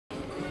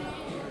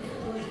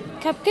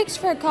Cupcakes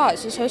for a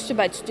Cause is hosted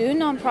by Student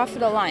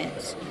Nonprofit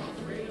Alliance,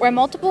 where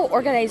multiple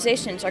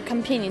organizations are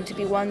competing to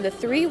be one of the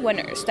 3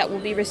 winners that will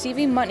be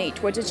receiving money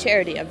towards a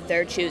charity of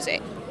their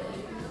choosing.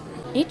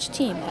 Each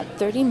team had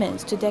 30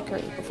 minutes to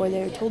decorate before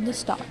they were told to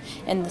stop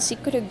and the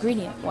secret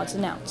ingredient was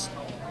announced.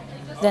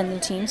 Then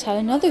the teams had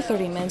another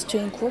 30 minutes to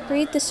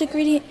incorporate this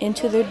ingredient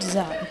into their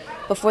design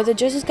before the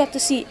judges got to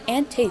see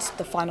and taste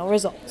the final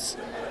results.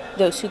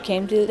 Those who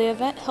came to the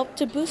event helped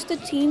to boost the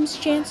team's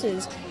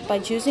chances by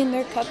choosing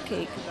their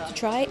cupcake to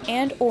try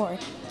and/or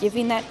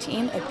giving that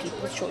team a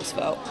People's Choice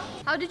vote.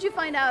 How did you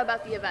find out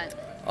about the event?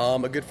 A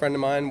good friend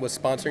of mine was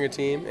sponsoring a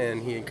team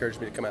and he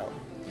encouraged me to come out.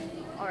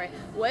 All right.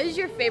 What is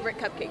your favorite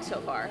cupcake so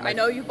far? I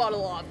know you bought a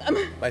lot of them.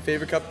 My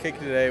favorite cupcake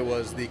today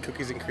was the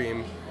cookies and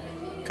cream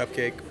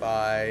cupcake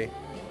by,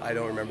 I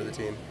don't remember the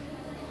team.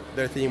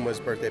 Their theme was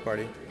birthday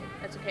party.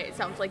 That's okay. It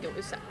sounds like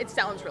it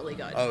sounds really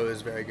good. Oh, it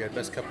was very good.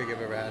 Best cupcake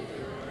I've ever had.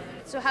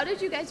 So how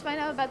did you guys find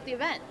out about the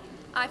event?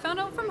 I found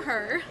out from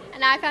her.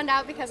 And I found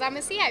out because I'm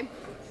a CA.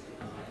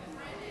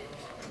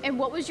 And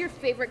what was your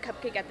favorite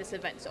cupcake at this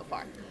event so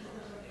far?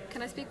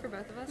 Can I speak for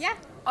both of us? Yeah.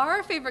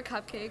 Our favorite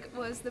cupcake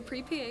was the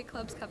pre-PA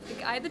Club's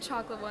cupcake. I had the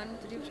chocolate one.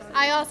 Did you have chocolate?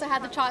 I also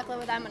had the chocolate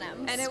with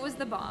M&Ms. And it was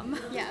the bomb.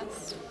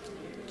 Yes.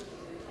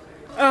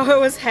 Oh, it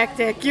was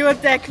hectic. You were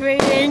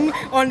decorating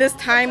on this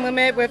time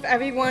limit with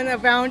everyone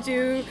around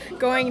you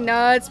going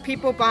nuts,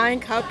 people buying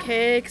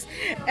cupcakes,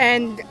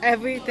 and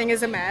everything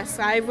is a mess.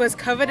 I was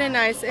covered in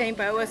icing,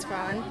 but it was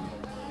fun.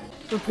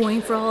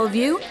 Reporting for all of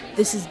you,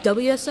 this is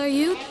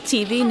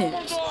WSRU-TV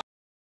News.